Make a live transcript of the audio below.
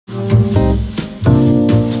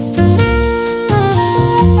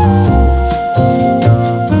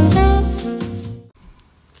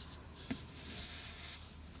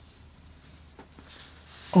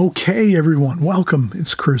Okay, everyone, welcome.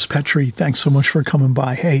 It's Petri. Thanks so much for coming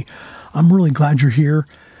by. Hey, I'm really glad you're here.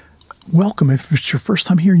 Welcome. If it's your first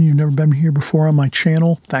time here and you've never been here before on my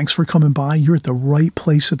channel, thanks for coming by. You're at the right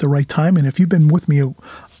place at the right time. And if you've been with me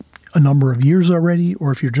a number of years already,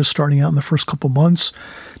 or if you're just starting out in the first couple months,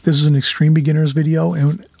 this is an extreme beginners video.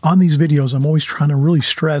 And on these videos, I'm always trying to really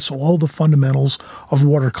stress all the fundamentals of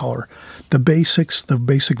watercolor, the basics, the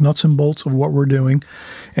basic nuts and bolts of what we're doing.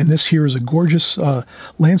 And this here is a gorgeous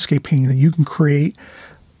landscape painting that you can create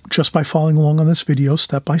just by following along on this video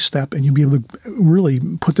step by step, and you'll be able to really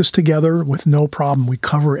put this together with no problem. We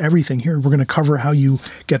cover everything here. We're going to cover how you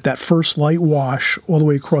get that first light wash all the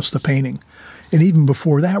way across the painting. And even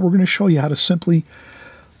before that, we're going to show you how to simply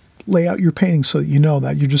lay out your painting so that you know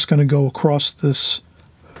that you're just going to go across this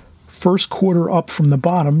first quarter up from the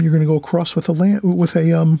bottom. You're going to go across with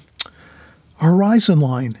a horizon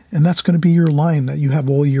line, and that's going to be your line that you have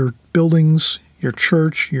all your buildings, your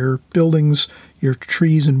church, your buildings, your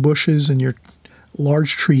trees and bushes, and your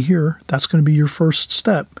large tree here. That's going to be your first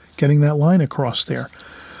step, getting that line across there.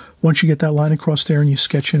 Once you get that line across there and you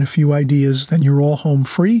sketch in a few ideas, then you're all home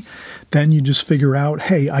free. Then you just figure out,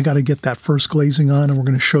 hey, I got to get that first glazing on, and we're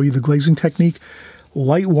going to show you the glazing technique.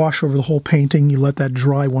 Light wash over the whole painting. You let that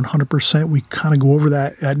dry 100%. We kind of go over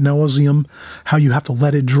that ad nauseum, how you have to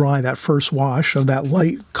let it dry, that first wash of that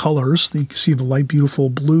light colors. You can see the light,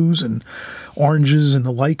 beautiful blues and oranges and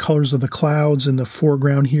the light colors of the clouds in the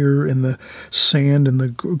foreground here, and the sand in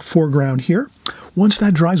the foreground here. Once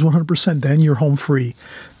that dries 100%, then you're home free.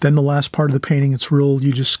 Then the last part of the painting, it's real,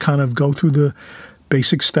 you just kind of go through the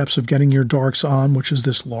basic steps of getting your darks on, which is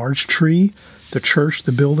this large tree, the church,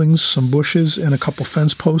 the buildings, some bushes, and a couple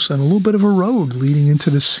fence posts, and a little bit of a road leading into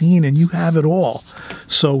the scene, and you have it all.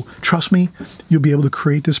 So trust me, you'll be able to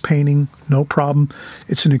create this painting, no problem.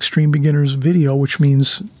 It's an extreme beginners video, which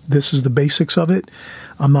means this is the basics of it.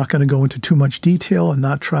 I'm not going to go into too much detail and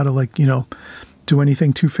not try to, do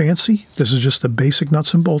anything too fancy. This is just the basic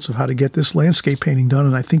nuts and bolts of how to get this landscape painting done,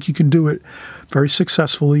 and I think you can do it very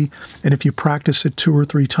successfully. And if you practice it 2 or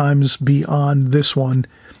 3 times beyond this one,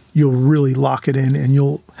 you'll really lock it in, and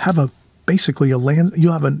you'll have basically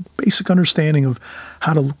you'll have a basic understanding of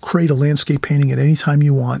how to create a landscape painting at any time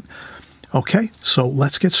you want. Okay, so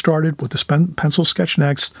let's get started with the pencil sketch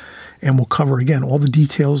next, and we'll cover again all the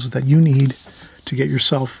details that you need to get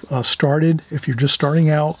yourself started. If you're just starting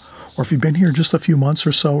out, or if you've been here just a few months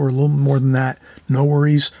or so, or a little more than that, no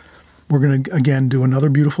worries. We're going to, again, do another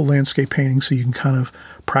beautiful landscape painting so you can kind of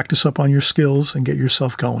practice up on your skills and get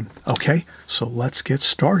yourself going. Okay, so let's get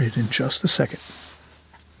started in just a second.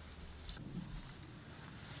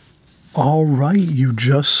 All right, you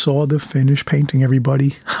just saw the finished painting,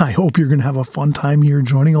 everybody. I hope you're going to have a fun time here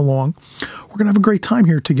joining along. We're going to have a great time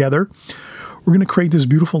here together. We're going to create this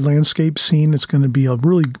beautiful landscape scene. It's going to be a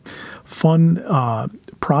really fun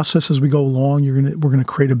process as we go along. We're going to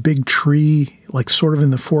create a big tree, like sort of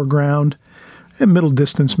in the foreground, and middle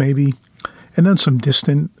distance maybe, and then some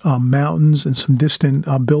distant mountains and some distant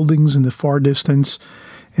buildings in the far distance,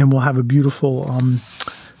 and we'll have a beautiful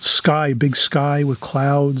sky, big sky with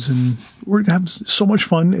clouds, and we're going to have so much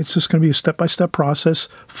fun. It's just going to be a step-by-step process.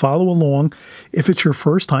 Follow along. If it's your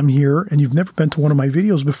first time here and you've never been to one of my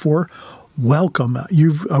videos before, welcome.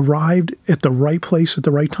 You've arrived at the right place at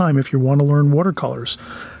the right time if you want to learn watercolors.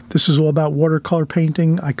 This is all about watercolor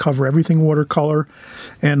painting. I cover everything watercolor,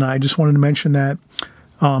 and I just wanted to mention that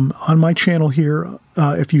on my channel here,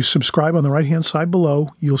 if you subscribe on the right-hand side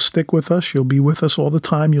below, you'll stick with us. You'll be with us all the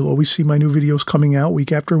time. You'll always see my new videos coming out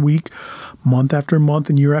week after week, month after month,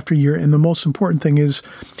 and year after year. And the most important thing is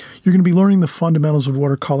you're going to be learning the fundamentals of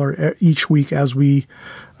watercolor each week as we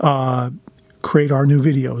create our new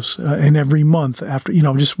videos, and every month after,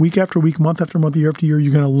 just week after week, month after month, year after year,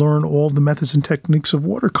 you're going to learn all the methods and techniques of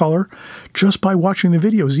watercolor just by watching the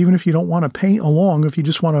videos. Even if you don't want to paint along, if you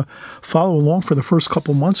just want to follow along for the first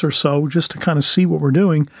couple months or so, just to kind of see what we're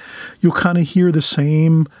doing, you'll kind of hear the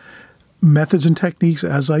same methods and techniques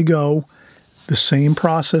as I go, the same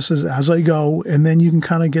processes as I go, and then you can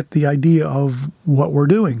kind of get the idea of what we're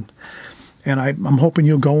doing. And I'm hoping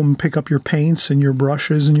you'll go and pick up your paints and your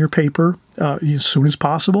brushes and your paper as soon as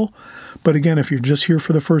possible. But again, if you're just here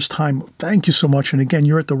for the first time, thank you so much. And again,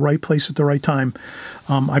 you're at the right place at the right time.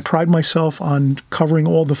 I pride myself on covering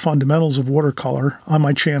all the fundamentals of watercolor on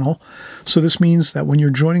my channel. So this means that when you're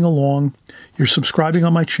joining along, you're subscribing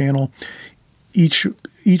on my channel,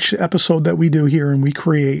 each episode that we do here and we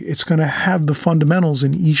create, it's going to have the fundamentals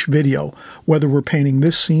in each video, whether we're painting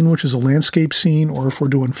this scene, which is a landscape scene, or if we're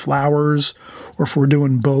doing flowers, or if we're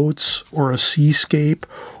doing boats, or a seascape,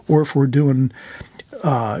 or if we're doing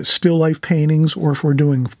still life paintings, or if we're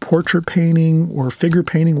doing portrait painting or figure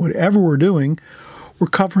painting, whatever we're doing, we're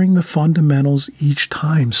covering the fundamentals each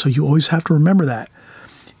time. So you always have to remember that.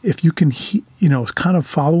 If you can, kind of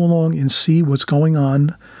follow along and see what's going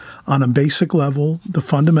on a basic level, the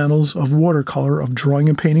fundamentals of watercolor, of drawing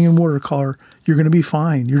and painting in watercolor, you're going to be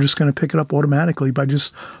fine. You're just going to pick it up automatically by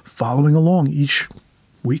just following along each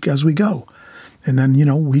week as we go. And then,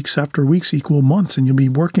 weeks after weeks equal months, and you'll be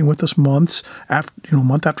working with us month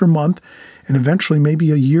after month, and eventually maybe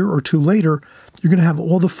a year or two later, you're going to have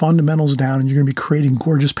all the fundamentals down, and you're going to be creating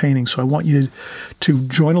gorgeous paintings. So I want you to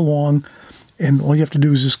join along, and all you have to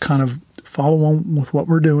do is just kind of follow on with what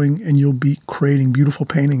we're doing, and you'll be creating beautiful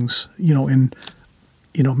paintings, in,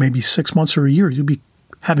 maybe 6 months or a year. You'll be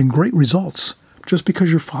having great results just because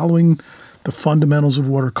you're following the fundamentals of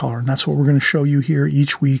watercolor. And that's what we're going to show you here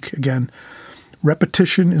each week. Again,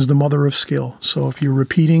 repetition is the mother of skill. So if you're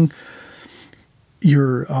repeating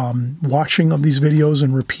your watching of these videos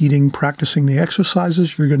and practicing the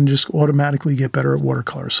exercises, you're going to just automatically get better at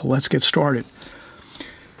watercolor. So let's get started.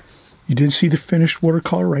 You did see the finished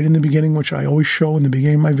watercolor right in the beginning, which I always show in the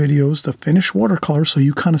beginning of my videos, the finished watercolor, so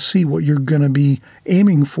you kind of see what you're going to be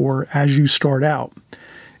aiming for as you start out.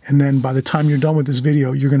 And then by the time you're done with this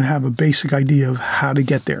video, you're going to have a basic idea of how to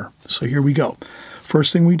get there. So here we go.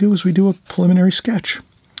 First thing we do is we do a preliminary sketch.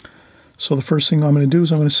 So the first thing I'm going to do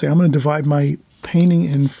is I'm going to divide my painting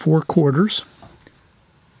in 4 quarters.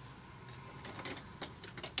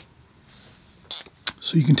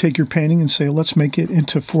 So you can take your painting and say, let's make it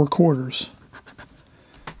into 4 quarters.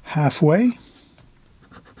 Halfway,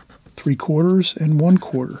 3 quarters, and 1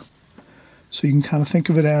 quarter. So you can kind of think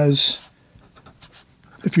of it as,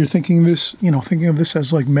 if you're thinking of this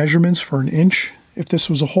as like measurements for an inch. If this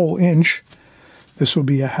was a whole inch, this would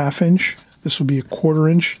be a ½ inch, this would be a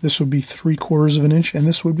 1/4 inch, this would be 3/4 of an inch, and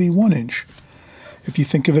this would be 1 inch. If you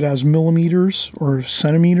think of it as millimeters or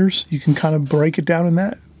centimeters, you can kind of break it down in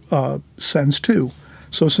that sense too.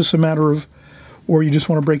 So it's just a matter of, or you just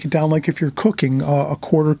want to break it down like if you're cooking, a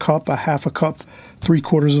 1/4 cup, a ½ a cup,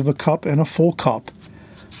 3/4 of a cup, and a full cup.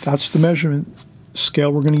 That's the measurement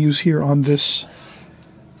scale we're going to use here on this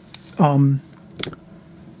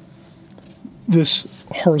this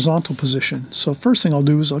horizontal position. So first thing I'll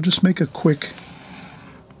do is I'll just make a quick,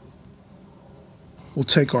 we'll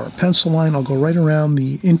take our pencil line, I'll go right around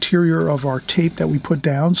the interior of our tape that we put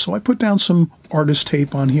down. So I put down some artist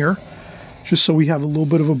tape on here, just so we have a little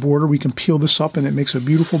bit of a border. We can peel this up and it makes a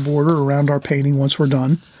beautiful border around our painting once we're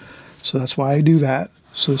done. So that's why I do that.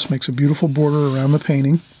 So this makes a beautiful border around the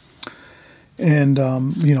painting. And,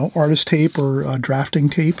 artist tape or drafting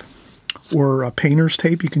tape or painter's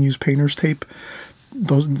tape. You can use painter's tape.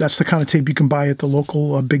 That's the kind of tape you can buy at the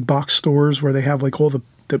local big box stores where they have like all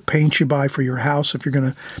the paint you buy for your house. If you're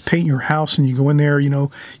going to paint your house and you go in there, you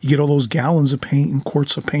get all those gallons of paint and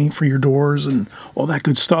quarts of paint for your doors and all that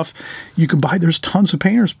good stuff. You can buy, there's tons of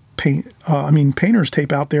painter's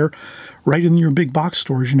tape out there right in your big box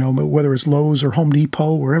stores, whether it's Lowe's or Home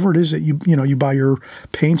Depot, wherever it is that you buy your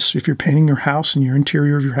paints. If you're painting your house and your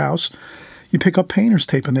interior of your house, you pick up painter's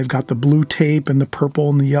tape, and they've got the blue tape and the purple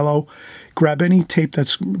and the yellow. Grab any tape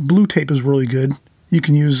blue tape is really good. You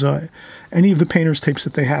can use any of the painter's tapes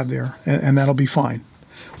that they have there, and that'll be fine.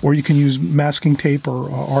 Or you can use masking tape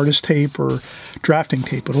or artist tape or drafting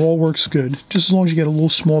tape. It all works good, just as long as you get a little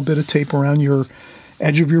small bit of tape around your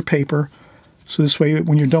edge of your paper. So this way,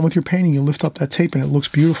 when you're done with your painting, you lift up that tape and it looks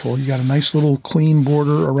beautiful. You got a nice little clean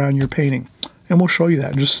border around your painting. And we'll show you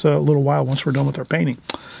that in just a little while once we're done with our painting.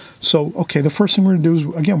 So, okay, the first thing we're going to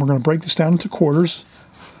do is, again, we're going to break this down into quarters.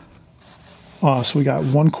 So we got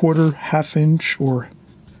 1/4, ½ inch, or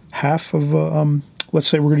half of, let's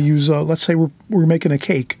say we're going to use, let's say we're making a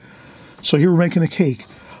cake. So here we're making a cake.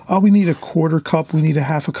 We need a 1/4 cup, we need a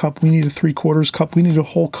 ½ a cup, we need a 3/4 cup, we need a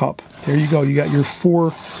whole cup. There you go, you got your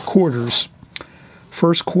 4 quarters.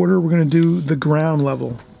 First quarter, we're going to do the ground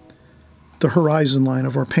level, the horizon line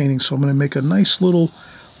of our painting. So I'm going to make a nice little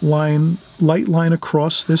line, light line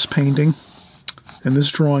across this painting and this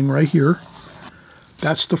drawing right here.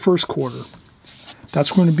 That's the first quarter.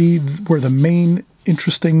 That's going to be where the main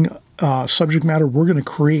interesting subject matter we're going to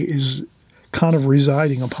create is kind of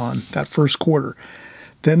residing upon, that first quarter.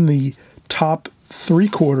 Then the top 3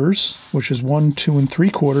 quarters, which is 1, 2, and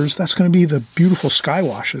 3/4, that's going to be the beautiful sky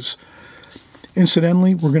washes.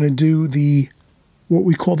 Incidentally, we're going to do what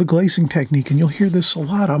we call the glazing technique, and you'll hear this a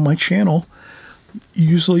lot on my channel.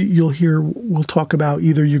 Usually we'll talk about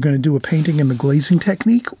either you're going to do a painting in the glazing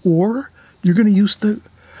technique, or you're going to use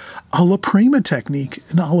alla prima technique.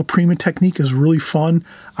 And alla prima technique is really fun.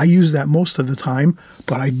 I use that most of the time,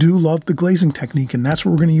 but I do love the glazing technique, and that's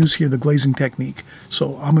what we're going to use here, the glazing technique.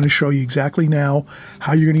 So I'm going to show you exactly now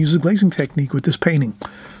how you're going to use the glazing technique with this painting.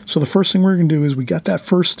 So the first thing we're going to do is we got that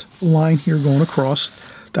first line here going across.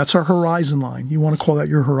 That's our horizon line. You want to call that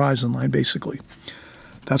your horizon line, basically.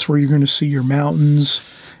 That's where you're going to see your mountains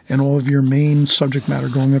and all of your main subject matter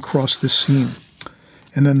going across this scene.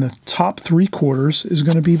 And then the top 3/4 is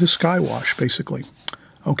going to be the sky wash, basically.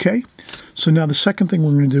 Okay? So now the second thing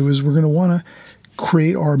we're going to do is we're going to want to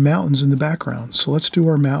create our mountains in the background. So let's do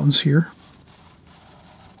our mountains here.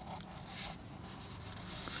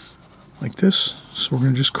 Like this. So we're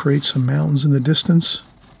going to just create some mountains in the distance,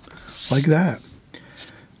 like that.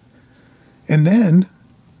 And then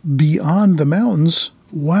beyond the mountains,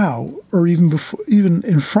 wow, or even before, even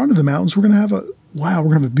in front of the mountains, we're going to have a, wow, we're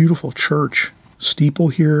going to have a beautiful church steeple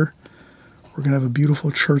here. We're going to have a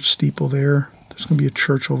beautiful church steeple there. There's going to be a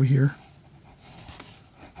church over here,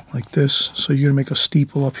 like this. So you're going to make a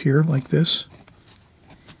steeple up here, like this,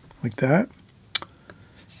 like that.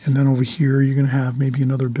 And then over here, you're going to have maybe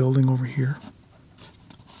another building over here.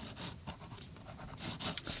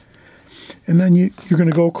 And then you're going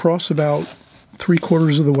to go across about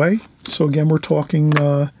 3/4 of the way. So again, we're talking,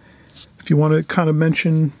 if you want to kind of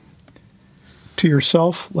mention to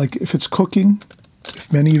yourself, like if it's cooking,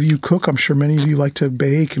 if many of you cook, I'm sure many of you like to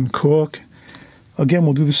bake and cook. Again,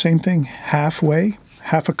 we'll do the same thing. Halfway,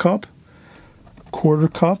 half a cup,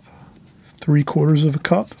 1/4 cup, 3/4 of a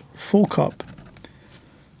cup, full cup.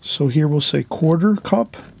 So here we'll say 1/4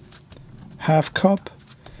 cup, half cup,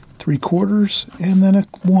 3/4, and then a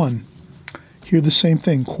 1. Here the same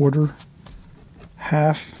thing, 1/4,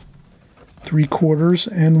 half, 3/4,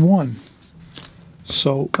 and 1.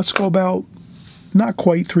 So let's go about, not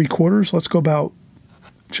quite 3/4, let's go about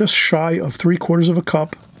just shy of 3/4 of a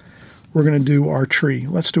cup. We're going to do our tree.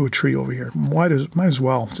 Let's do a tree over here. Might as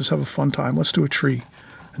well, just have a fun time. Let's do a tree.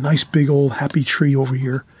 A nice big old happy tree over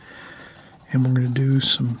here. And we're going to do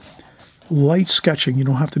some light sketching. You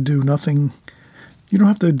don't have to do nothing. You don't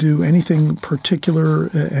have to do anything particular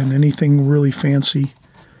and anything really fancy.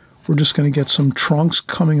 We're just going to get some trunks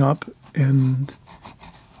coming up and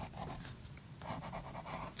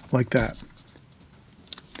like that.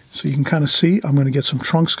 So you can kind of see I'm going to get some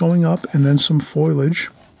trunks going up and then some foliage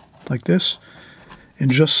like this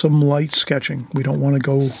and just some light sketching. We don't want to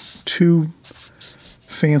go too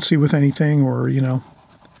fancy with anything or, you know,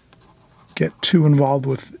 get too involved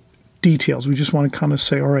with details. We just want to kind of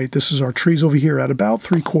say, all right, this is our trees over here at about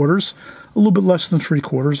 3/4, a little bit less than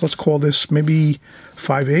 3/4. Let's call this maybe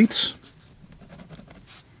 5/8,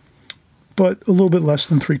 but a little bit less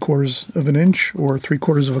than 3/4 of an inch or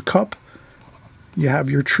 3/4 of a cup. You have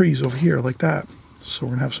your trees over here like that. So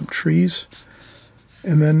we're going to have some trees,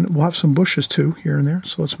 and then we'll have some bushes too here and there.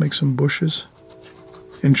 So let's make some bushes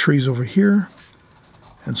and trees over here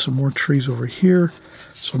and some more trees over here.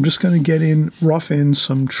 So I'm just going to get in, rough in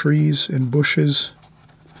some trees and bushes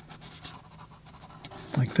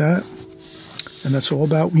like that. And that's all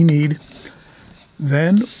about we need.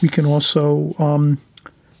 Then we can also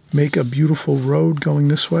make a beautiful road going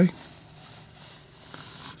this way.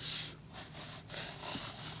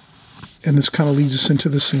 And this kind of leads us into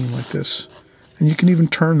the scene like this. And you can even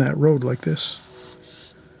turn that road like this.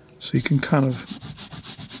 So you can kind of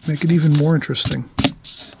make it even more interesting.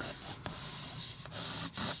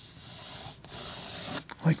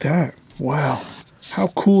 Like that. Wow. How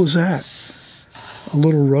cool is that? A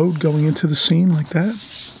little road going into the scene like that.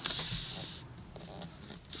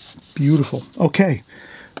 Beautiful. Okay.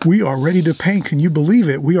 We are ready to paint. Can you believe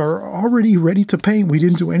it? We are already ready to paint. We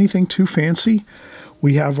didn't do anything too fancy.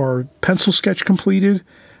 We have our pencil sketch completed.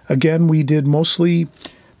 Again, we did mostly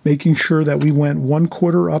making sure that we went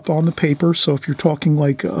 1/4 up on the paper. So if you're talking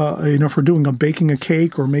like, you know, if we're doing baking a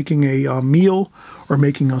cake or making a meal or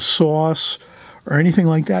making a sauce or anything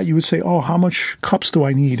like that, you would say, oh, how much cups do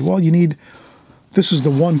I need? Well, you need, this is the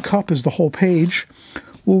 1 cup is the whole page.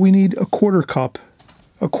 Well, we need a 1/4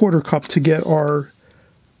 cup, to get our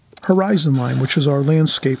horizon line, which is our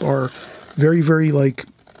landscape, our very, very like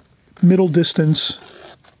middle distance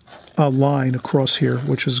line across here,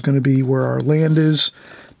 which is going to be where our land is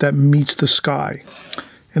that meets the sky.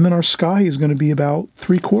 And then our sky is going to be about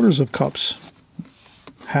 3/4 of cups.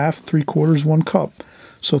 Half, 3/4, 1 cup.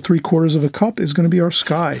 So 3/4 of a cup is going to be our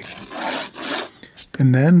sky.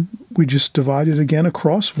 And then we just divide it again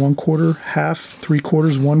across 1/4, half,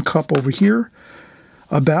 3/4, 1 cup over here.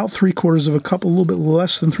 About 3/4 of a cup, a little bit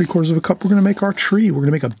less than 3/4 of a cup. We're going to make our tree. We're going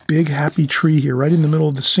to make a big happy tree here right in the middle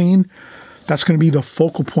of the scene. That's going to be the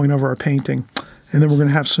focal point of our painting. And then we're going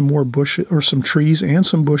to have some more bushes, or some trees and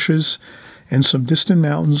some bushes and some distant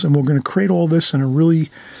mountains. And we're going to create all this in a really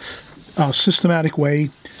systematic way,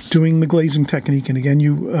 doing the glazing technique. And again,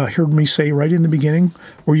 you heard me say right in the beginning,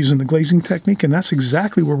 we're using the glazing technique, and that's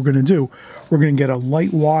exactly what we're going to do. We're going to get a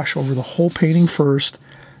light wash over the whole painting first.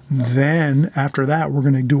 Then after that, we're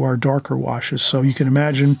going to do our darker washes. So you can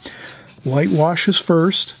imagine light washes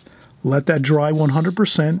first, let that dry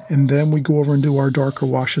 100%, and then we go over and do our darker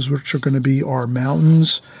washes, which are going to be our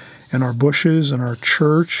mountains and our bushes and our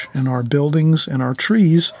church and our buildings and our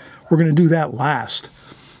trees. We're going to do that last.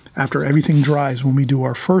 After everything dries, when we do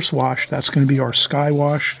our first wash, that's going to be our sky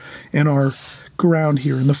wash and our ground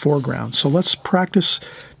here in the foreground. So let's practice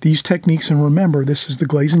these techniques, and remember, this is the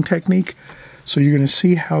glazing technique. So you're going to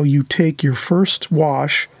see how you take your first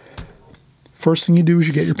wash. First thing you do is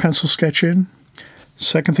you get your pencil sketch in.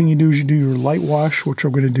 Second thing you do is you do your light wash, which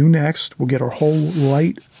we're going to do next. We'll get our whole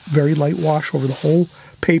light, very light wash over the whole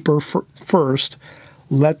paper first.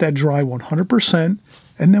 Let that dry 100%,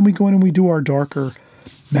 and then we go in and we do our darker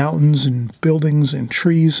mountains and buildings and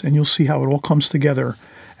trees, and you'll see how it all comes together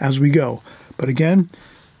as we go. But again,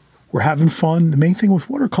 we're having fun. The main thing with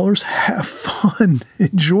watercolors, have fun.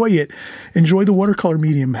 Enjoy it. Enjoy the watercolor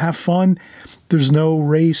medium. Have fun. There's no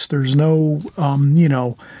race. There's no,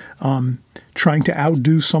 trying to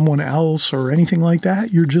outdo someone else or anything like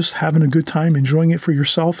that. You're just having a good time, enjoying it for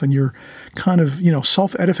yourself, and you're kind of,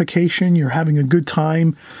 self-edification. You're having a good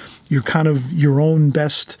time. You're kind of your own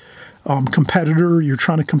best competitor. You're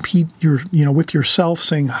trying to compete with yourself,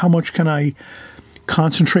 saying, how much can I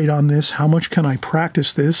concentrate on this? How much can I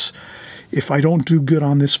practice this? If I don't do good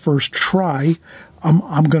on this first try,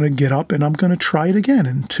 I'm going to get up and I'm going to try it again,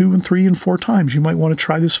 and 2 and 3 and 4 times. You might want to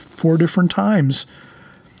try this 4 different times.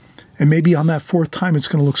 And maybe on that 4th time, it's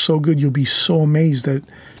going to look so good, you'll be so amazed that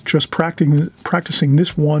just practicing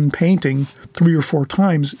this one painting 3 or 4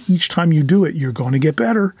 times, each time you do it, you're going to get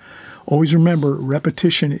better. Always remember,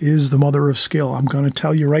 repetition is the mother of skill. I'm going to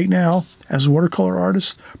tell you right now, as a watercolor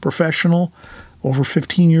artist, professional, over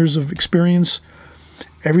 15 years of experience,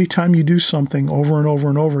 every time you do something over and over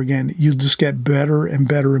and over again, you'll just get better and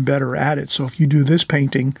better and better at it. So if you do this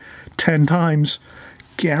painting 10 times,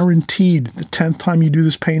 guaranteed the 10th time you do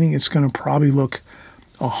this painting, it's going to probably look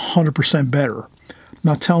 100% better. I'm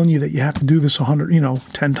not telling you that you have to do this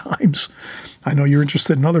 10 times. I know you're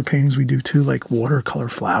interested in other paintings we do too, like watercolor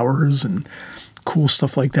flowers and cool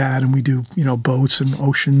stuff like that. And we do, boats and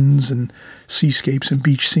oceans and seascapes and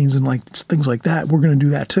beach scenes and things like that. We're going to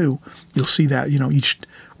do that too. You'll see that, each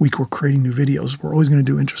week we're creating new videos. We're always going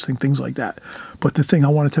to do interesting things like that. But the thing I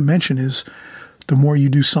wanted to mention is the more you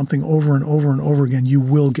do something over and over and over again, you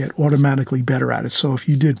will get automatically better at it. So if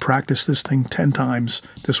you did practice this thing 10 times,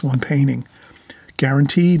 this one painting,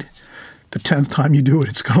 guaranteed, the 10th time you do it,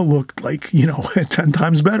 it's going to look like, 10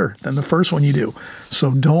 times better than the first one you do.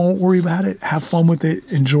 So don't worry about it. Have fun with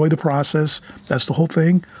it. Enjoy the process. That's the whole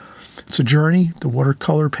thing. It's a journey. The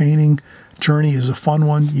watercolor painting journey is a fun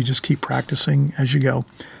one. You just keep practicing as you go.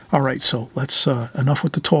 All right, so let's, enough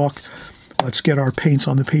with the talk. Let's get our paints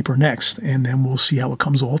on the paper next, and then we'll see how it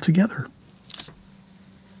comes all together.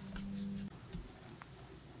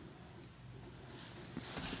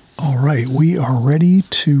 All right, we are ready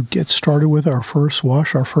to get started with our first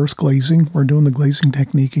wash, our first glazing. We're doing the glazing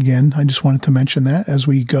technique again. I just wanted to mention that as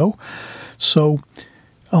we go. So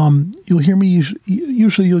you'll hear me,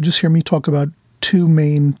 usually you'll just hear me talk about 2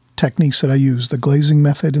 main techniques that I use, the glazing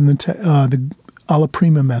method and the alla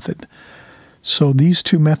prima method. So these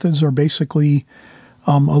 2 methods are basically,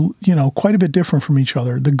 quite a bit different from each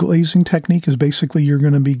other. The glazing technique is basically you're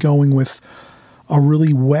going to be going with a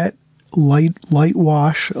really wet, light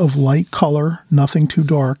wash of light color, nothing too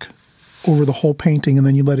dark, over the whole painting, and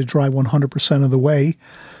then you let it dry 100% of the way.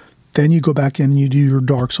 Then you go back in and you do your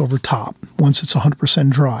darks over top once it's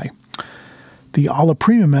 100% dry. The alla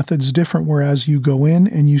prima method is different, whereas you go in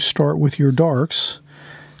and you start with your darks,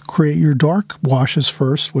 create your dark washes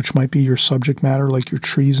first, which might be your subject matter, like your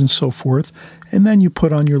trees and so forth, and then you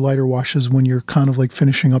put on your lighter washes when you're kind of like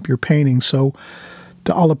finishing up your painting. So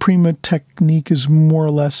the alla prima technique is more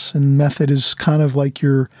or less, and method is kind of like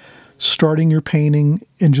you're starting your painting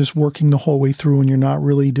and just working the whole way through, and you're not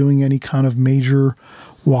really doing any kind of major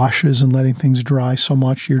washes and letting things dry so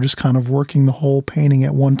much. You're just kind of working the whole painting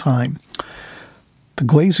at one time. The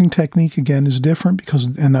glazing technique, again, is different because,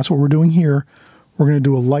 and that's what we're doing here, we're going to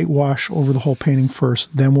do a light wash over the whole painting first,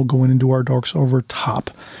 then we'll go in and do our darks over top.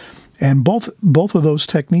 And both of those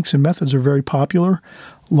techniques and methods are very popular.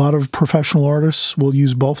 A lot of professional artists will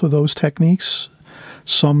use both of those techniques.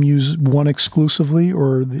 Some use one exclusively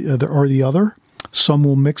or the other. Some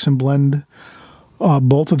will mix and blend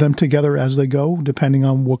both of them together as they go, depending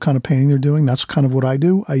on what kind of painting they're doing. That's kind of what I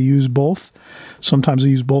do. I use both. Sometimes I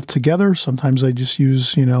use both together. Sometimes I just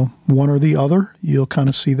use, one or the other. You'll kind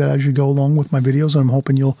of see that as you go along with my videos. And I'm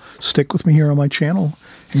hoping you'll stick with me here on my channel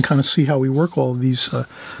and kind of see how we work all of these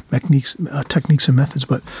techniques and methods.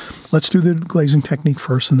 But let's do the glazing technique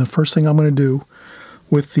first. And the first thing I'm going to do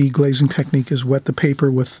with the glazing technique is wet the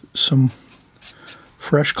paper with some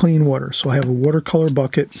fresh, clean water. So I have a watercolor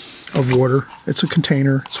bucket of water. It's a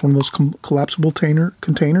container. It's one of those collapsible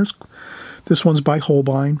containers. This one's by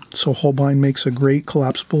Holbein. So Holbein makes a great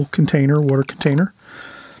collapsible container, water container.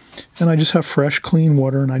 And I just have fresh, clean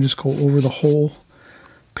water, and I just go over the whole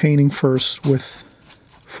painting first with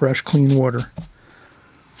fresh, clean water.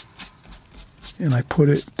 And I put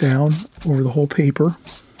it down over the whole paper.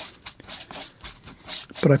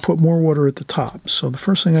 But I put more water at the top. So the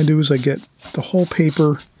first thing I do is I get the whole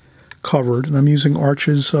paper covered, and I'm using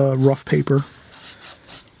Arches rough paper.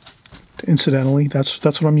 Incidentally, that's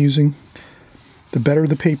what I'm using. The better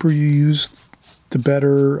the paper you use, the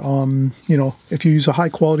better, if you use a high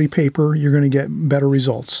quality paper, you're going to get better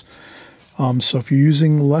results. So if you're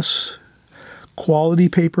using less quality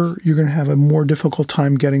paper, you're going to have a more difficult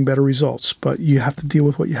time getting better results. But you have to deal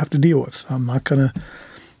with what you have to deal with. I'm not going to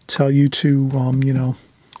tell you to,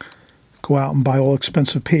 go out and buy all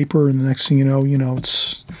expensive paper, and the next thing you know,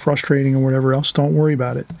 it's frustrating or whatever else. Don't worry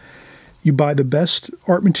about it. You buy the best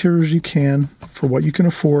art materials you can for what you can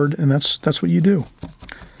afford, and that's what you do.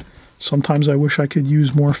 Sometimes I wish I could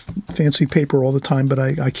use more fancy paper all the time, but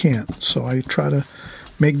I can't. So I try to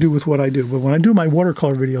make do with what I do. But when I do my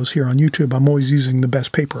watercolor videos here on YouTube, I'm always using the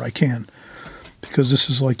best paper I can, because this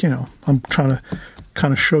is like, I'm trying to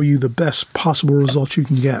kind of show you the best possible results you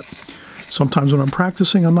can get. Sometimes when I'm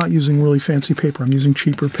practicing, I'm not using really fancy paper. I'm using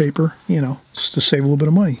cheaper paper, just to save a little bit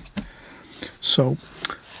of money. So,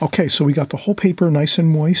 okay, so we got the whole paper nice and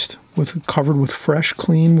moist, covered with fresh,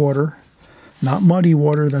 clean water, not muddy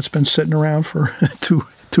water that's been sitting around for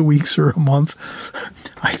two weeks or a month.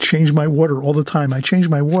 I change my water all the time. I change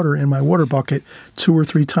my water in my water bucket 2 or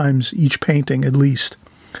 3 times each painting at least.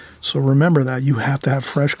 So remember that. You have to have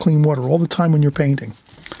fresh, clean water all the time when you're painting.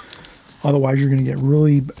 Otherwise, you're going to get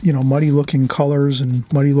really, muddy-looking colors and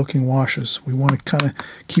muddy-looking washes. We want to kind of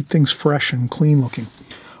keep things fresh and clean-looking.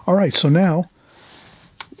 All right, so now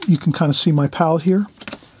you can kind of see my palette here.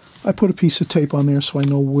 I put a piece of tape on there so I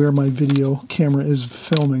know where my video camera is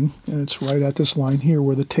filming, and it's right at this line here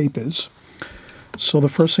where the tape is. So the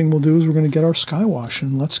first thing we'll do is we're going to get our sky wash,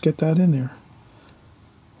 and let's get that in there.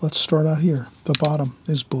 Let's start out here. The bottom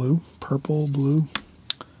is blue, purple, blue.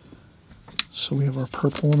 So we have our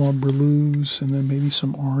purple and our blues, and then maybe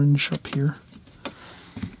some orange up here.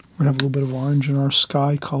 We're going to have a little bit of orange in our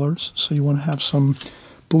sky colors. So you want to have some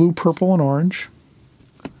blue, purple, and orange.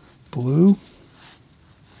 Blue,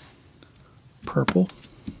 purple,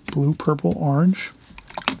 blue, purple, orange.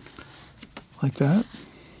 Like that.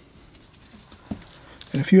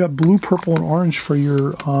 And if you have blue, purple, and orange for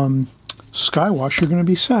your sky wash, you're going to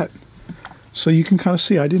be set. So you can kind of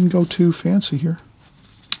see, I didn't go too fancy here.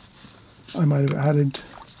 I might have added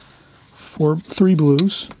 3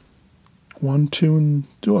 blues. 1, 2, and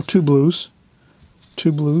 2 blues.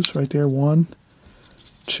 2 blues right there. 1,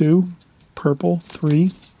 2, purple,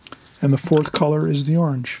 3, and the 4th color is the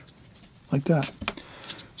orange. Like that.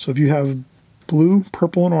 So if you have blue,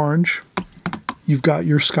 purple, and orange, you've got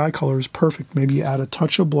your sky colors perfect. Maybe add a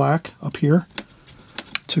touch of black up here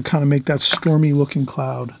to kind of make that stormy looking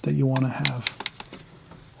cloud that you want to have.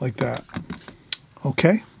 Like that.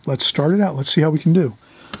 Okay. Let's start it out. Let's see how we can do.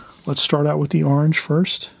 Let's start out with the orange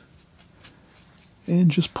first. And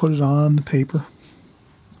just put it on the paper.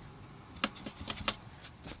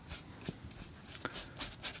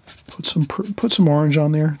 Put some orange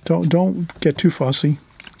on there. Don't get too fussy.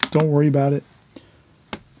 Don't worry about it.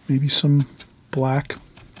 Maybe some black.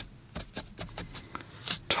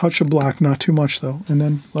 Touch of black, not too much though. And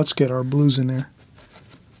then let's get our blues in there.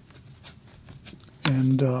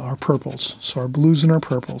 And our purples. So our blues and our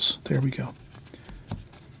purples. There we go.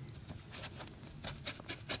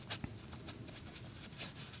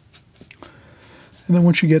 And then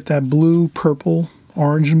once you get that blue, purple,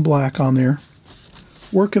 orange, and black on there,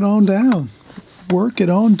 work it on down. Work it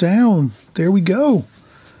on down. There we go.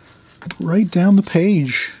 Right down the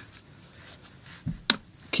page.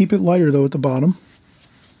 Keep it lighter though at the bottom.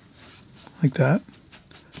 Like that.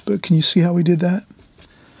 But can you see how we did that?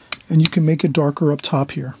 And you can make it darker up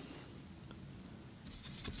top here.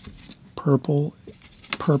 Purple,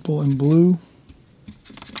 purple and blue.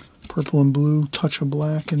 Purple and blue, touch of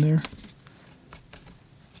black in there.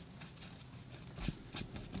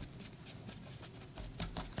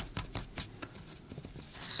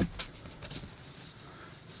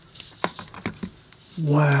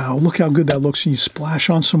 Wow, look how good that looks. You splash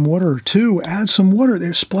on some water too. Add some water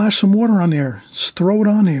there. Splash some water on there. Just throw it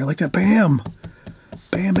on there like that. Bam.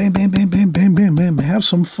 Bam, bam, bam, bam, bam, bam, bam, bam. Have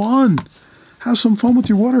some fun. Have some fun with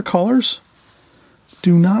your watercolors.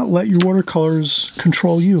 Do not let your watercolors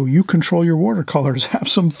control you. You control your watercolors. Have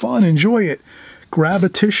some fun. Enjoy it. Grab a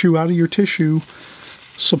tissue out of your tissue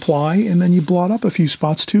supply, and then you blot up a few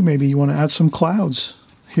spots too. Maybe you want to add some clouds.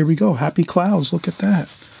 Here we go. Happy clouds. Look at that.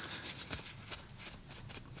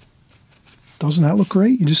 Doesn't that look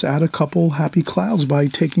great? You just add a couple happy clouds by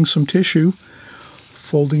taking some tissue,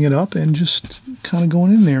 folding it up, and just kind of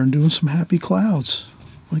going in there and doing some happy clouds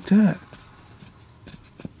like that.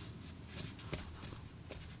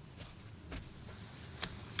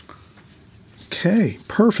 Okay,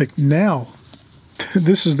 perfect. Now,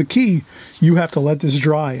 this is the key. You have to let this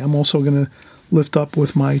dry. I'm also going to lift up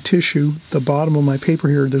with my tissue. The bottom of my paper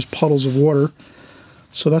here, there's puddles of water.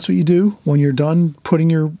 So that's what you do when you're done putting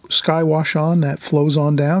your sky wash on. That flows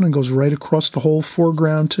on down and goes right across the whole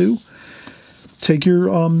foreground too. Take your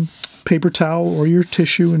paper towel or your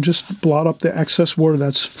tissue and just blot up the excess water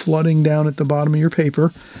that's flooding down at the bottom of your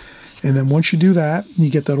paper. And then once you do that, you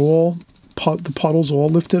get that the puddles all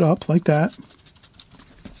lifted up like that.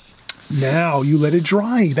 Now you let it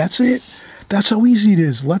dry. That's it. That's how easy it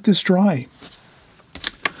is. Let this dry.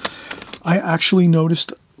 I actually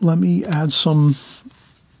noticed, let me add some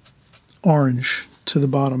orange to the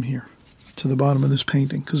bottom here, to the bottom of this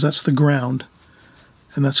painting, because that's the ground.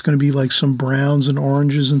 And that's going to be like some browns and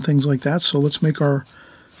oranges and things like that. So let's make our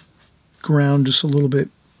ground just a little bit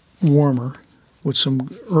warmer with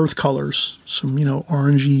some earth colors, some, you know,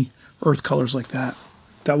 orangey earth colors like that.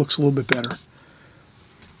 That looks a little bit better.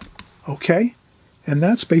 Okay, and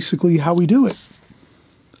that's basically how we do it.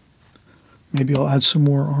 Maybe I'll add some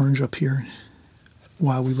more orange up here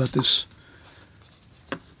while we let this.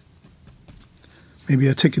 Maybe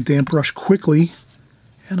I take a damp brush quickly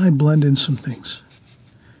and I blend in some things.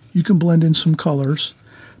 You can blend in some colors,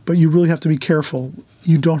 but you really have to be careful.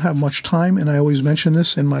 You don't have much time, and I always mention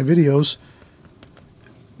this in my videos.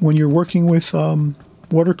 When you're working with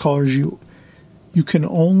watercolors, you can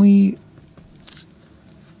only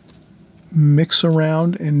mix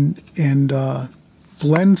around and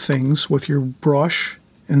blend things with your brush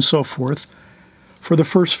and so forth for the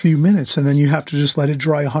first few minutes, and then you have to just let it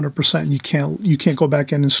dry 100%. You can't go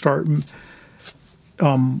back in and start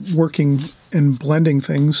working and blending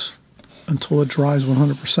things until it dries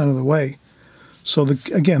 100% of the way. So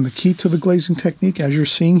again, the key to the glazing technique, as you're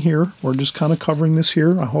seeing here, we're just kind of covering this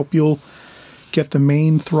here. I hope you'll get the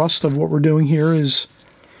main thrust of what we're doing here is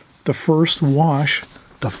the first wash.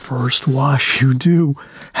 The first wash you do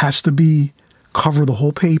has to be cover the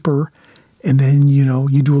whole paper, and then, you know,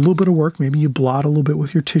 you do a little bit of work. Maybe you blot a little bit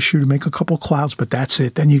with your tissue to make a couple clouds, but that's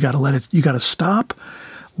it. Then you got to let it, you got to stop,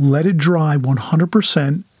 let it dry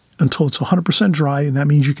 100% until it's 100% dry, and that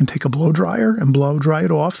means you can take a blow dryer and blow dry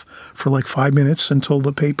it off for like 5 minutes until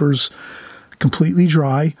the paper's completely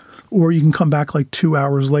dry, or you can come back like 2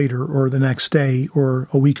 hours later or the next day or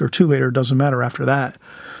a week or two later. It doesn't matter after that.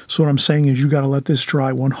 So what I'm saying is you got to let this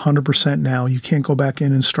dry 100% now. You can't go back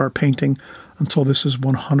in and start painting until this is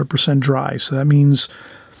 100% dry. So that means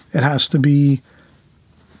it has to be,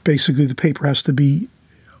 basically the paper has to be,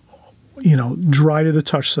 you know, dry to the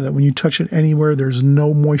touch, so that when you touch it anywhere, there's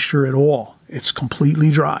no moisture at all. It's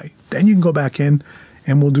completely dry. Then you can go back in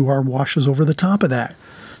and we'll do our washes over the top of that.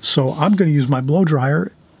 So I'm going to use my blow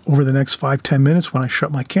dryer over the next 5-10 minutes when I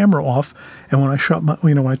shut my camera off, and when I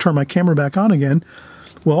when I turn my camera back on again,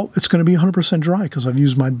 well, it's going to be 100% dry because I've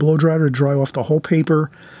used my blow dryer to dry off the whole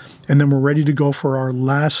paper, and then we're ready to go for our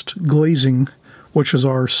last glazing, which is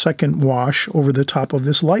our second wash over the top of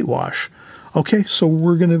this light wash. Okay, so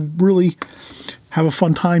we're going to really have a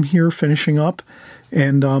fun time here finishing up.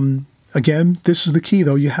 And again, this is the key,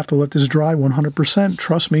 though. You have to let this dry 100%.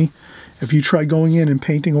 Trust me, if you try going in and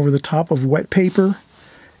painting over the top of wet paper,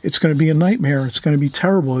 it's going to be a nightmare. It's going to be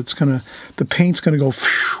terrible. The paint's going to go,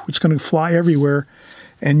 it's going to fly everywhere,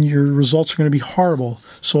 and your results are going to be horrible.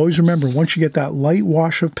 So always remember, once you get that light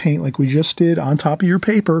wash of paint like we just did on top of your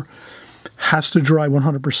paper, has to dry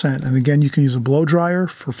 100%. And again, you can use a blow dryer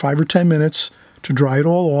for 5 or 10 minutes to dry it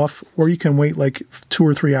all off, or you can wait like 2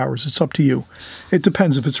 or 3 hours. It's up to you. It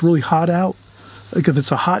depends. If it's really hot out, like if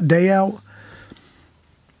it's a hot day out,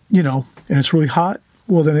 you know, and it's really hot,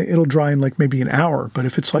 well, then it'll dry in like maybe an hour. But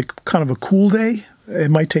if it's like kind of a cool day,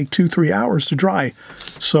 it might take 2-3 hours to dry.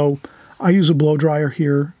 So I use a blow dryer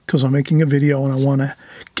here because I'm making a video and I want to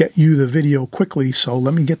get you the video quickly. So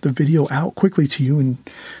let me get the video out quickly to you in,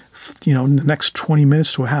 you know, in the next 20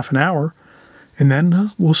 minutes to a half an hour. And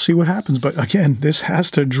then we'll see what happens. But again, this has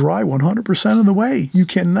to dry 100% of the way. You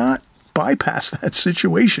cannot bypass that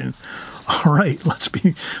situation. All right, let's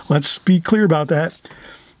be clear about that.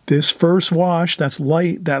 This first wash, that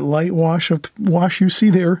light wash you see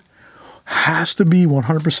there, has to be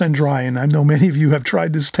 100% dry. And I know many of you have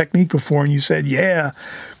tried this technique before and you said, yeah,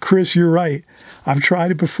 Chris, you're right. I've tried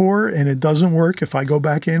it before and it doesn't work. If I go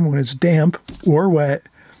back in when it's damp or wet,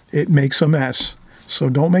 it makes a mess. So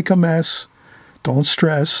don't make a mess. Don't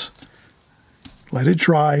stress. Let it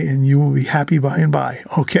dry and you will be happy by and by.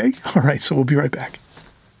 Okay? All right, so we'll be right back.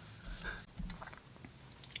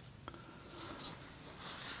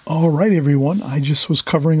 All right, everyone. I just was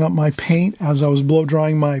covering up my paint as I was blow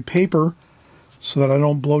drying my paper so that I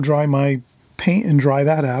don't blow dry my paint and dry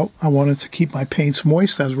that out. I wanted to keep my paints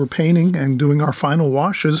moist as we're painting and doing our final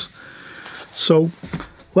washes. So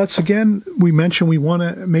we mentioned we want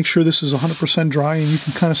to make sure this is 100% dry, and you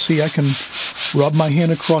can kind of see I can rub my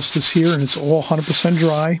hand across this here and it's all 100%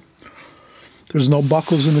 dry. There's no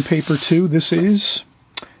buckles in the paper too. This is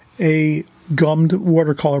a gummed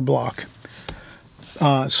watercolor block.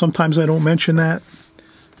 Sometimes I don't mention that,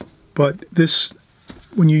 but this,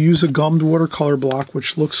 when you use a gummed watercolor block,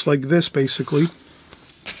 which looks like this basically,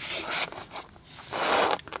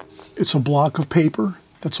 it's a block of paper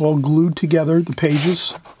that's all glued together, the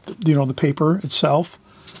pages, you know, the paper itself.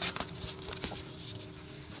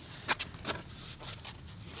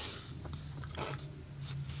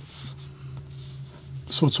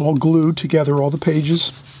 So it's all glued together, all the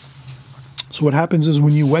pages. So what happens is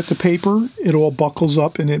when you wet the paper, it all buckles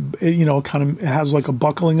up, and it has like a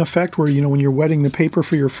buckling effect where, you know, when you're wetting the paper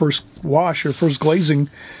for your first wash, your first glazing,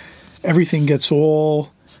 everything gets the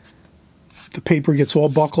paper gets all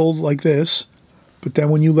buckled like this. But then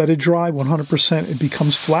when you let it dry 100%, it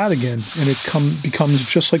becomes flat again, and it becomes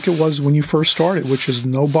just like it was when you first started, which is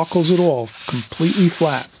no buckles at all, completely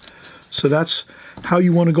flat. So that's how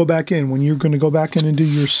you want to go back in. When you're going to go back in and do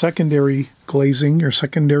your secondary glazing, your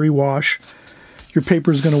secondary wash, your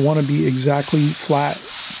paper is going to want to be exactly flat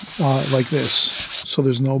like this. So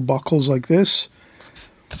there's no buckles like this.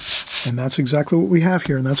 And that's exactly what we have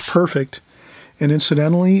here, and that's perfect. And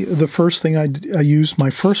incidentally, the first thing I used, my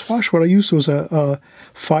first wash, what I used was a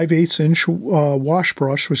 5/8 inch wash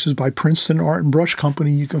brush, which is by Princeton Art and Brush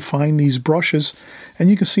Company. You can find these brushes, and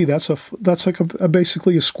you can see that's like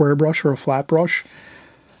basically a square brush or a flat brush,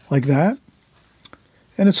 like that.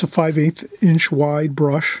 And it's a 5/8 inch wide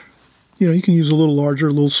brush. You know, you can use a little larger,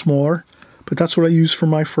 a little smaller, but that's what I used for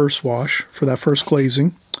my first wash, for that first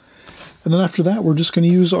glazing. And then after that, we're just going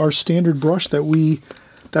to use our standard brush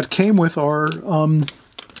that came with our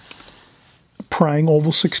Prang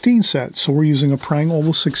Oval 16 set. So we're using a Prang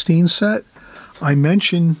Oval 16 set. I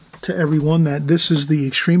mentioned to everyone that this is the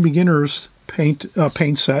Extreme Beginners paint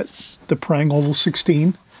set, the Prang Oval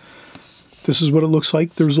 16. This is what it looks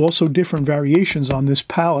like. There's also different variations on this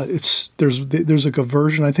palette. There's like a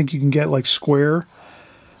version, I think you can get like square,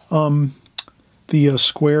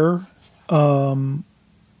 square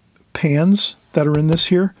pans that are in this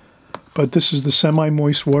here. But this is the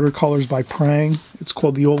semi-moist watercolors by Prang. It's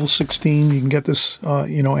called the Oval 16. You can get this,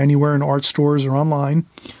 anywhere in art stores or online.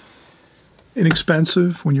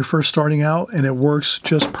 Inexpensive when you're first starting out, and it works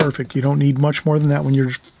just perfect. You don't need much more than that when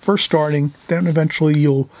you're first starting. Then eventually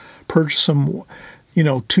you'll purchase some,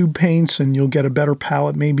 tube paints, and you'll get a better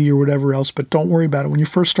palette maybe or whatever else. But don't worry about it. When you're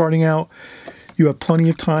first starting out, you have plenty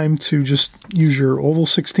of time to just use your Oval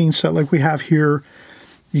 16 set like we have here.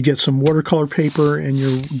 You get some watercolor paper and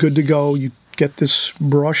you're good to go. You get this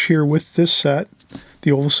brush here with this set.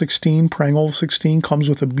 The Oval 16, Prang Oval 16, comes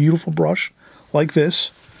with a beautiful brush like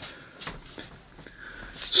this.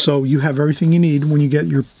 So you have everything you need when you get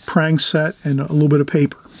your Prang set and a little bit of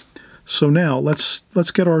paper. So now let's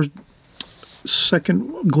get our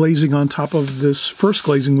second glazing on top of this first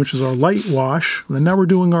glazing, which is our light wash. And now we're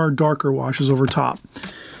doing our darker washes over top.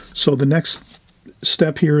 So the next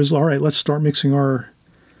step here is, all right, let's start mixing our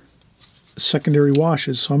secondary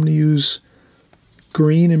washes. So I'm going to use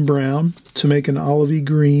green and brown to make an olivey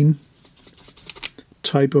green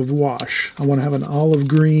type of wash. I want to have an olive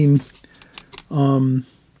green with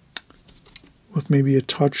maybe a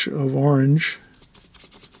touch of orange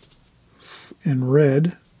and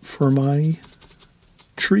red for my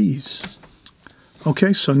trees.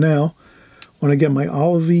 Okay, so now when I get my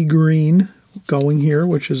olivey green going here,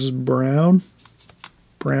 which is brown,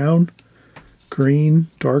 green,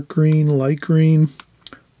 dark green, light green,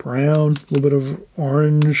 brown, a little bit of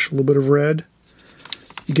orange, a little bit of red.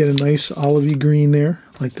 You get a nice olivey green there,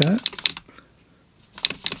 like that.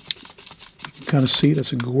 You can kind of see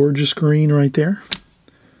that's a gorgeous green right there.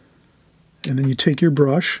 And then you take your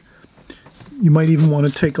brush. You might even want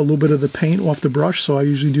to take a little bit of the paint off the brush, so I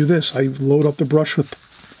usually do this. I load up the brush with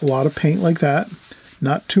a lot of paint like that.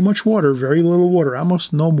 Not too much water, very little water,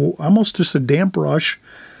 almost just a damp brush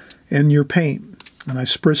and your paint. And I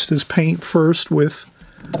spritz this paint first with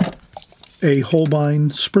a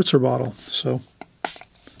Holbein spritzer bottle. So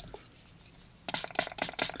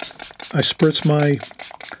I spritz my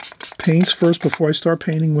paints first before I start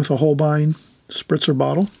painting with a Holbein spritzer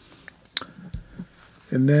bottle.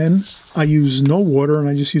 And then I use no water and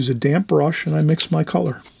I just use a damp brush and I mix my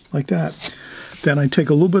color like that. Then I take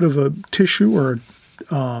a little bit of a tissue or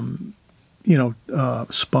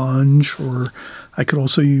sponge, or I could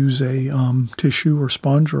also use a tissue or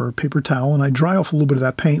sponge or a paper towel, and I dry off a little bit of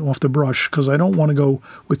that paint off the brush because I don't want to go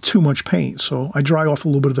with too much paint. So I dry off a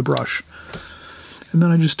little bit of the brush. And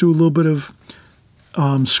then I just do a little bit of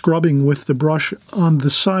scrubbing with the brush on the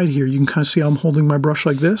side here. You can kind of see I'm holding my brush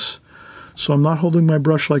like this. So I'm not holding my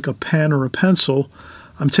brush like a pen or a pencil.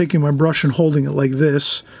 I'm taking my brush and holding it like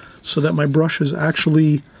this so that my brush is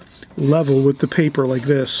actually level with the paper like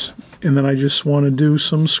this. And then I just want to do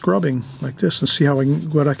some scrubbing like this and see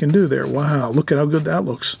what I can do there. Wow, look at how good that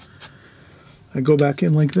looks. I go back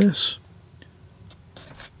in like this.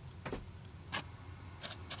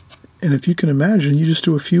 And if you can imagine, you just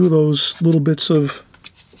do a few of those little bits of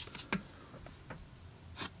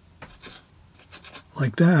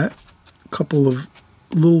like that, a couple of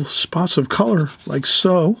little spots of color like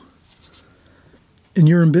so, and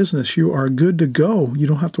you're in business. You are good to go. You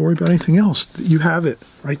don't have to worry about anything else. You have it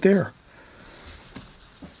right there.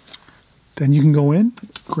 Then you can go in,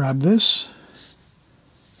 grab this.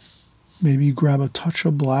 Maybe you grab a touch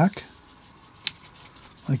of black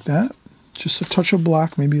like that. Just a touch of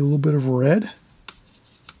black, maybe a little bit of red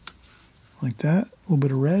like that. A little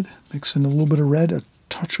bit of red. Mix in a little bit of red, a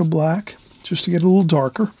touch of black, just to get a little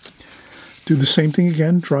darker. Do the same thing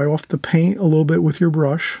again. Dry off the paint a little bit with your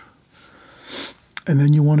brush. And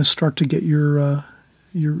then you want to start to get your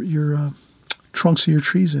trunks of your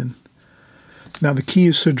trees in. Now the key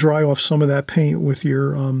is to dry off some of that paint with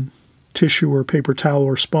your tissue or paper towel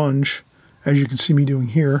or sponge, as you can see me doing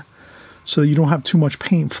here, so that you don't have too much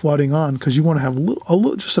paint flooding on, because you want to have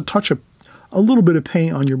just a little bit of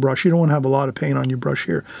paint on your brush. You don't want to have a lot of paint on your brush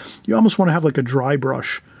here. You almost want to have like a dry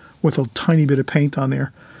brush with a tiny bit of paint on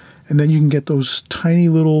there, and then you can get those tiny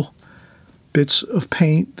little bits of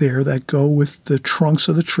paint there that go with the trunks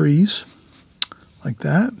of the trees, like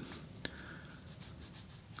that.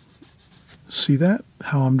 See that?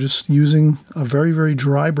 How I'm just using a very, very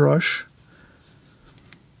dry brush,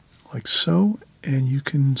 like so, and you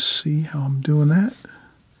can see how I'm doing that.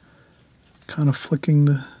 Kind of flicking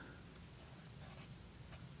the...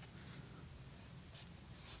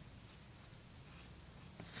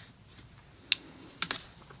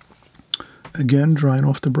 Again, drying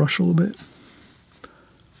off the brush a little bit.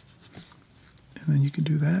 And then you can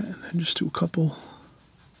do that, and then just do a couple.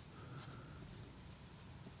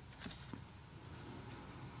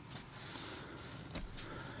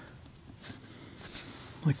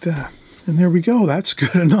 Like that. And there we go. That's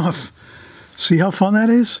good enough. See how fun that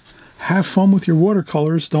is? Have fun with your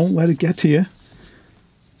watercolors. Don't let it get to you.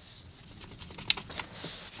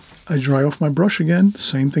 I dry off my brush again.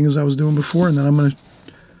 Same thing as I was doing before, and then I'm going to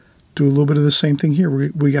do a little bit of the same thing here.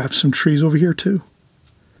 We have some trees over here too.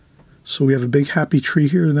 So we have a big happy tree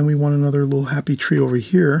here, and then we want another little happy tree over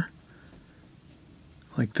here,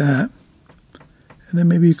 like that. And then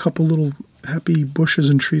maybe a couple little happy bushes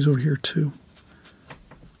and trees over here too,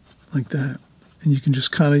 like that. And you can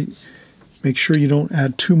just kind of make sure you don't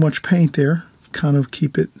add too much paint there, kind of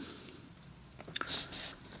keep it.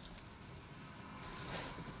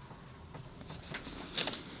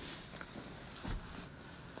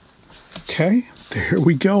 Okay, there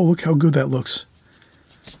we go. Look how good that looks.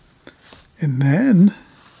 And then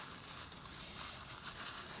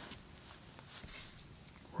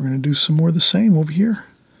we're going to do some more of the same over here.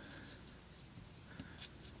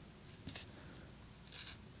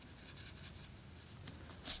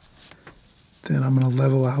 Then I'm going to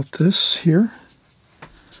level out this here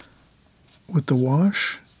with the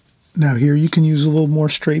wash. Now here you can use a little more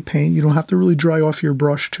straight paint. You don't have to really dry off your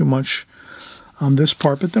brush too much on this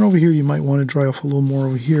part, but then over here you might want to dry off a little more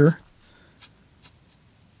over here.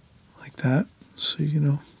 That, so you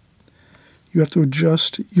know, you have to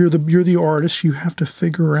adjust. You're the artist. You have to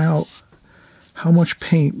figure out how much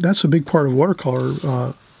paint. That's a big part of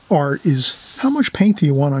watercolor art, is how much paint do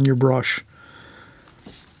you want on your brush?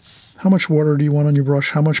 How much water do you want on your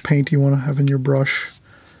brush? How much paint do you want to have in your brush?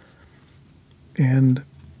 And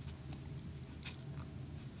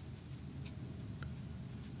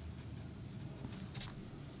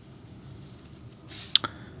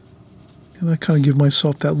And I kind of give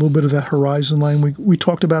myself that little bit of that horizon line. We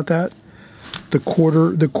talked about that. The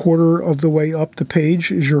quarter of the way up the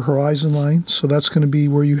page is your horizon line. So that's going to be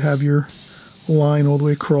where you have your line all the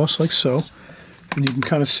way across like so. And you can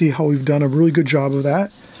kind of see how we've done a really good job of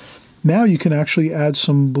that. Now you can actually add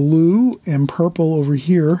some blue and purple over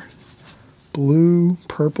here. Blue,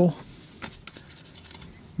 purple.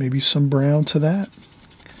 Maybe some brown to that.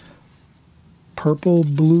 Purple,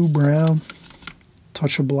 blue, brown.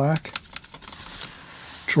 Touch of black.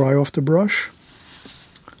 Dry off the brush.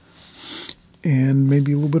 And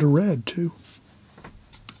maybe a little bit of red too.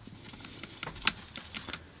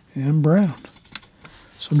 And brown.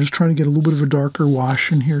 So I'm just trying to get a little bit of a darker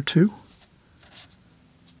wash in here too.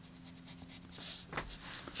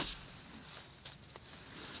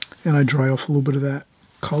 And I dry off a little bit of that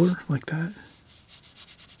color like that.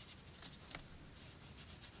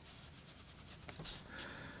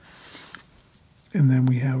 And then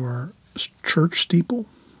we have our church steeple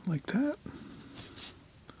like that.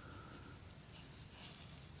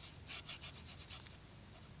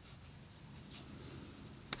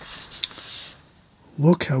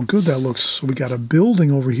 Look how good that looks. So we got a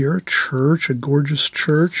building over here, a church, a gorgeous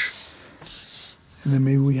church. And then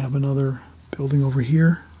maybe we have another building over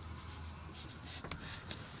here.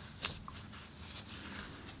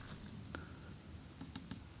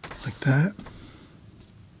 Like that.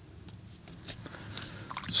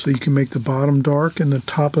 So you can make the bottom dark and the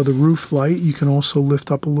top of the roof light. You can also lift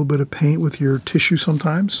up a little bit of paint with your tissue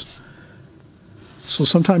sometimes. So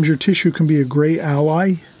sometimes your tissue can be a great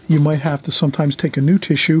ally. You might have to sometimes take a new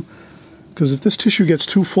tissue, because if this tissue gets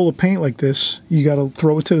too full of paint like this, you got to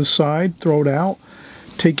throw it to the side, throw it out,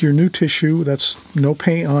 take your new tissue that's no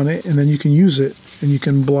paint on it, and then you can use it and you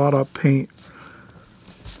can blot up paint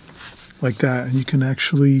like that. And you can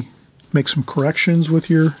actually make some corrections with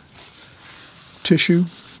your tissue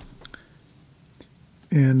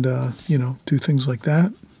and you know, do things like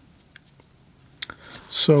that.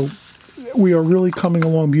 So we are really coming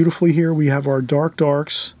along beautifully here. We have our dark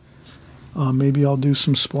darks. Maybe I'll do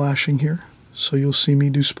some splashing here. So you'll see me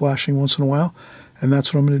do splashing once in a while. And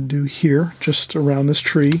that's what I'm going to do here, just around this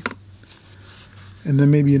tree. And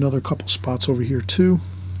then maybe another couple spots over here too.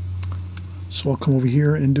 So I'll come over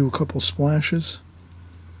here and do a couple splashes.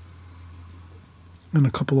 And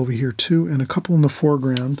a couple over here too. And a couple in the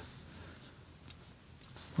foreground.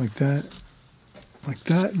 Like that. Like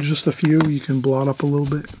that. Just a few. You can blot up a little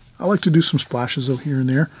bit. I like to do some splashes over here and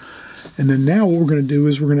there. And then now what we're going to do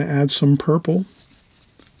is we're going to add some purple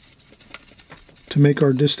to make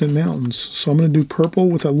our distant mountains. So I'm going to do purple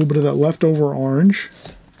with a little bit of that leftover orange.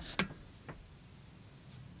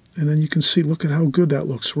 And then you can see, look at how good that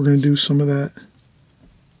looks. We're going to do some of that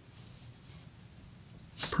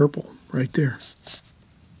purple right there.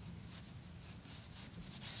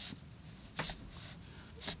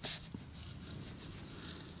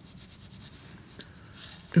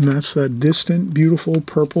 And that's that distant, beautiful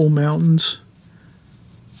purple mountains.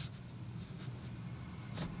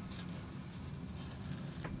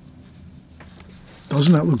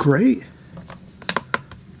 Doesn't that look great?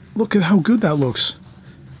 Look at how good that looks.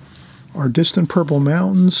 Our distant purple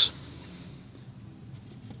mountains.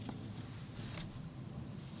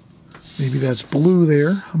 Maybe that's blue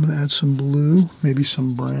there. I'm going to add some blue, maybe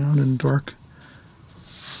some brown and dark.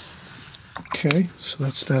 Okay, so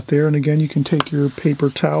that's that there. And again, you can take your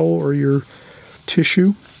paper towel or your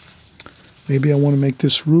tissue. Maybe I want to make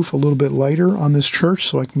this roof a little bit lighter on this church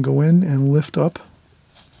so I can go in and lift up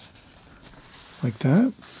like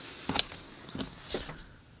that.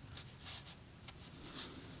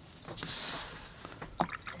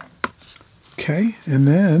 Okay, and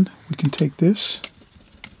then we can take this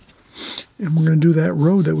and we're going to do that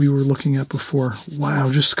road that we were looking at before.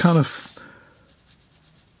 Wow, just kind of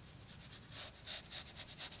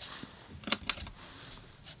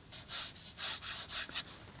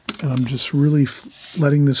and I'm just really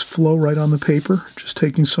letting this flow right on the paper, just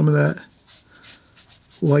taking some of that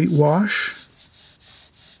light wash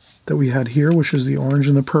that we had here, which is the orange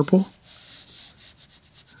and the purple,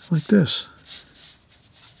 like this.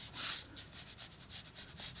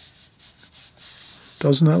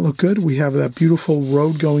 Doesn't that look good? We have that beautiful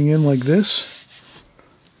road going in like this.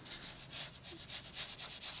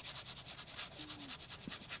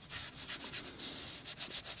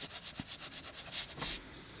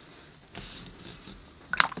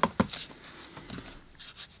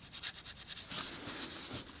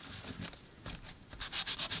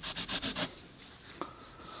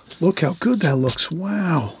 Look how good that looks.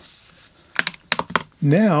 Wow.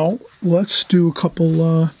 Now, let's do a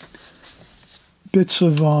couple bits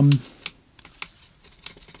of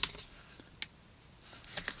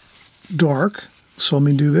dark. So let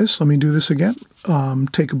me do this. Let me do this again.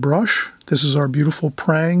 Take a brush. This is our beautiful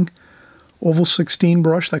Prang Oval 16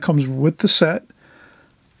 brush that comes with the set.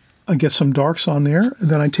 I get some darks on there, and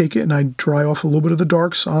then I take it and I dry off a little bit of the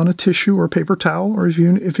darks on a tissue or paper towel, or if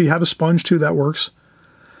you have a sponge too, that works.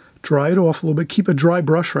 Dry it off a little bit. Keep a dry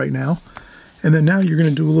brush right now. And then now you're going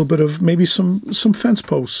to do a little bit of maybe some fence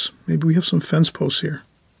posts. Maybe we have some fence posts here.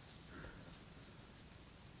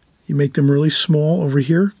 You make them really small over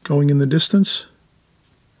here, going in the distance.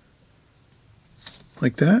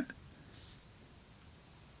 Like that.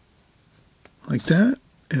 Like that.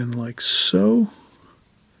 And like so.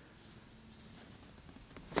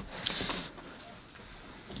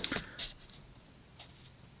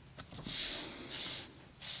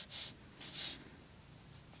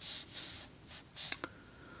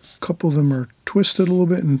 A couple of them are twisted a little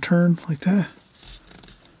bit and turned like that.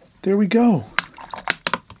 There we go.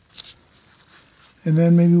 And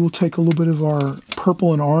then maybe we'll take a little bit of our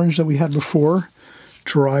purple and orange that we had before,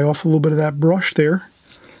 dry off a little bit of that brush there,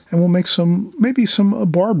 and we'll make maybe some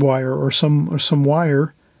barbed wire or some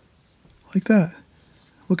wire like that.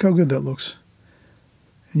 Look how good that looks.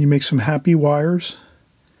 And you make some happy wires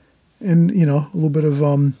and, you know, a little bit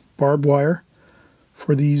of barbed wire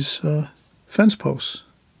for these fence posts.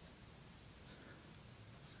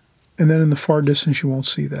 And then in the far distance, you won't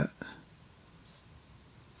see that.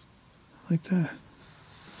 Like that.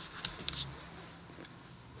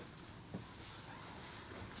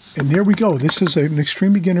 And there we go. This is an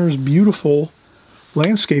Extreme Beginner's beautiful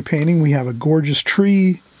landscape painting. We have a gorgeous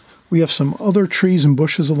tree. We have some other trees and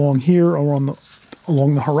bushes along here, along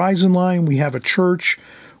the horizon line. We have a church.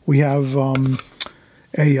 We have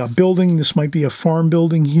a building. This might be a farm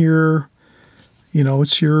building here. You know,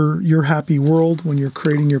 it's your happy world when you're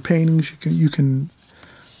creating your paintings. You can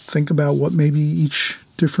think about what maybe each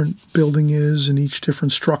different building is and each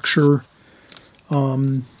different structure.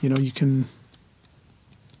 You know, you can.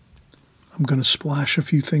 I'm going to splash a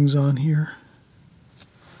few things on here,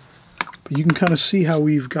 but you can kind of see how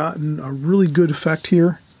we've gotten a really good effect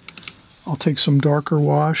here. I'll take some darker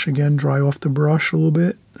wash again, dry off the brush a little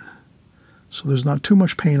bit, so there's not too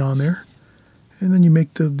much paint on there, and then you make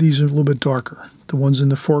these a little bit darker. The ones in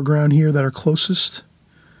the foreground here that are closest,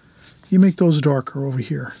 you make those darker over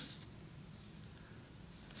here.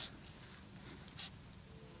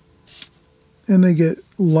 And they get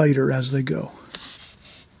lighter as they go.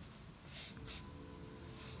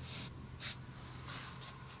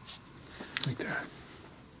 Like that.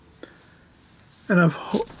 And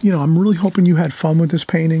I'm really hoping you had fun with this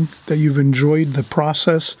painting, that you've enjoyed the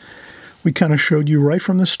process. We kind of showed you right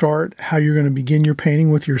from the start how you're going to begin your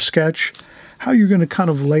painting with your sketch, how you're going to kind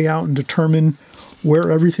of lay out and determine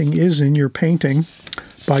where everything is in your painting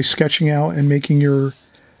by sketching out and making your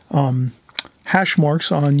hash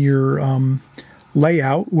marks on your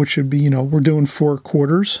layout, which would be, you know, we're doing 4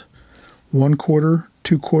 quarters, 1 quarter,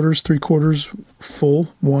 2 quarters, 3 quarters, full,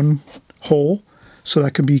 1 whole. So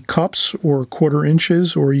that could be cups or 1/4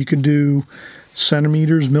 inches, or you could do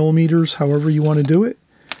centimeters, millimeters, however you want to do it.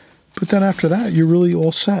 But then after that, you're really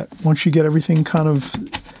all set. Once you get everything kind of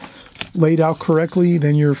laid out correctly,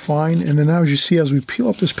 then you're fine. And then now, as you see, as we peel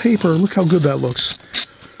up this paper, look how good that looks.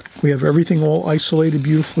 We have everything all isolated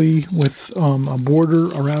beautifully with a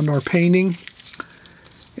border around our painting.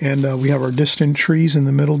 And we have our distant trees in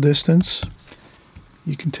the middle distance.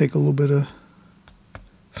 You can take a little bit of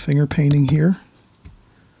finger painting here.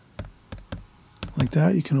 Like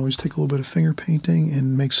that. You can always take a little bit of finger painting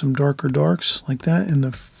and make some darker darks like that in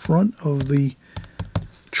the front of the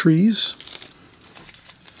trees.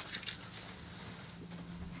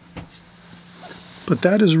 But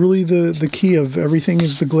that is really the key of everything,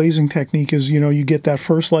 is the glazing technique. Is, you know, you get that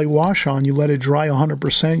first light wash on, you let it dry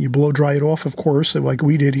 100%, you blow dry it off, of course, like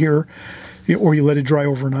we did here, or you let it dry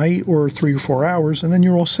overnight or 3 or 4 hours, and then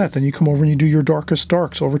you're all set. Then you come over and you do your darkest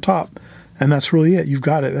darks over top, and that's really it. You've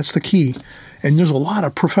got it. That's the key. And there's a lot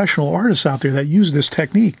of professional artists out there that use this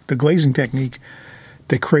technique, the glazing technique.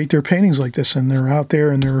 They create their paintings like this, and they're out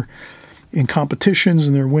there and they're in competitions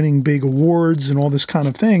and they're winning big awards and all this kind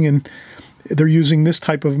of thing. And they're using this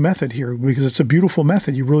type of method here because it's a beautiful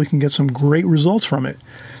method. You really can get some great results from it.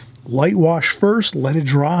 Light wash first, let it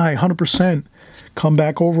dry 100%. Come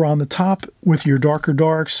back over on the top with your darker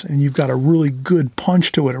darks, and you've got a really good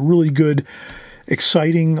punch to it, a really good,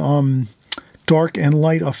 exciting dark and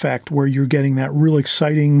light effect where you're getting that real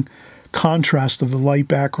exciting contrast of the light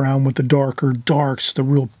background with the darker darks, the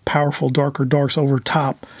real powerful darker darks over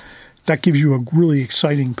top. that gives you a really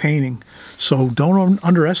exciting painting. So don't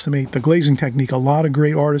underestimate the glazing technique. A lot of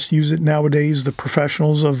great artists use it nowadays, the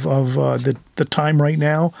professionals of the time right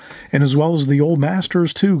now, and as well as the old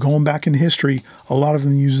masters too, going back in history. A lot of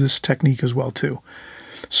them use this technique as well too.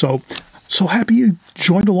 So happy you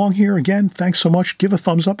joined along here. Again, thanks so much. Give a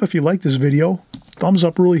thumbs up if you like this video. Thumbs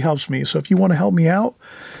up really helps me. So if you want to help me out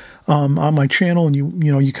on my channel, and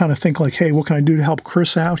you kind of think like, hey, what can I do to help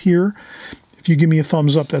Chris out here? If you give me a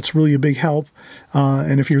thumbs up, that's really a big help.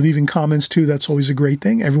 And if you're leaving comments too, that's always a great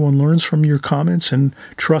thing. Everyone learns from your comments, and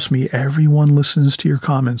trust me, everyone listens to your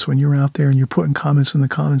comments. When you're out there and you're putting comments in the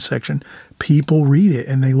comment section, people read it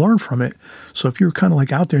and they learn from it. So if you're kind of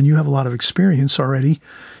like out there and you have a lot of experience already,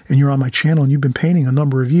 and you're on my channel and you've been painting a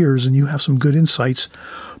number of years and you have some good insights,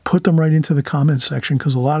 put them right into the comment section,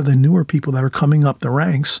 because a lot of the newer people that are coming up the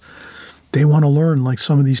ranks, they want to learn like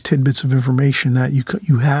some of these tidbits of information that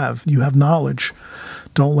you have knowledge.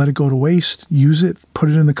 Don't let it go to waste. Use it. Put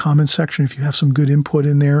it in the comment section if you have some good input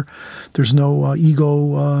in there. There's no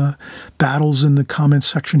ego battles in the comment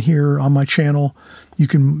section here on my channel. You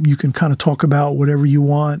can kind of talk about whatever you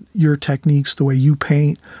want, your techniques, the way you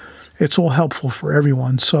paint. It's all helpful for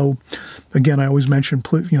everyone. So again, I always mention,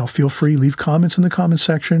 feel free, leave comments in the comment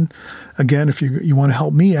section. Again, if you want to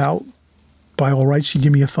help me out, by all rights, you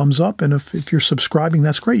give me a thumbs up. And if you're subscribing,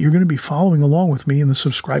 that's great. You're going to be following along with me, and the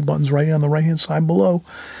subscribe button's right on the right-hand side below.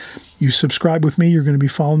 You subscribe with me, you're going to be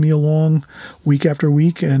following me along week after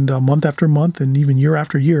week and month after month and even year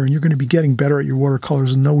after year. And you're going to be getting better at your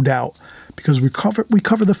watercolors, no doubt, because we cover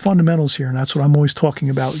the fundamentals here, and that's what I'm always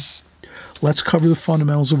talking about. Let's cover the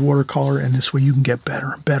fundamentals of watercolor, and this way you can get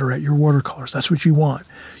better and better at your watercolors. That's what you want.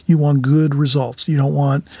 You want good results. You don't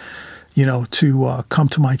want, to come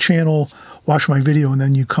to my channel, watch my video, and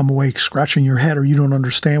then you come away scratching your head or you don't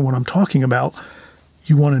understand what I'm talking about.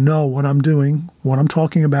 You want to know what I'm doing, what I'm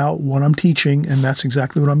talking about, what I'm teaching, and that's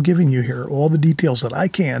exactly what I'm giving you here. All the details that I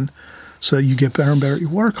can so that you get better and better at your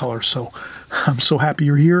watercolors. So I'm so happy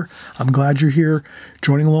you're here. I'm glad you're here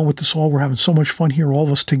joining along with us all. We're having so much fun here, all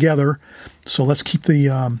of us together. So let's keep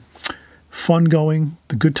the fun going,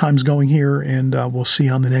 the good times going here, and we'll see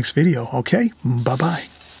you on the next video. Okay? Bye-bye.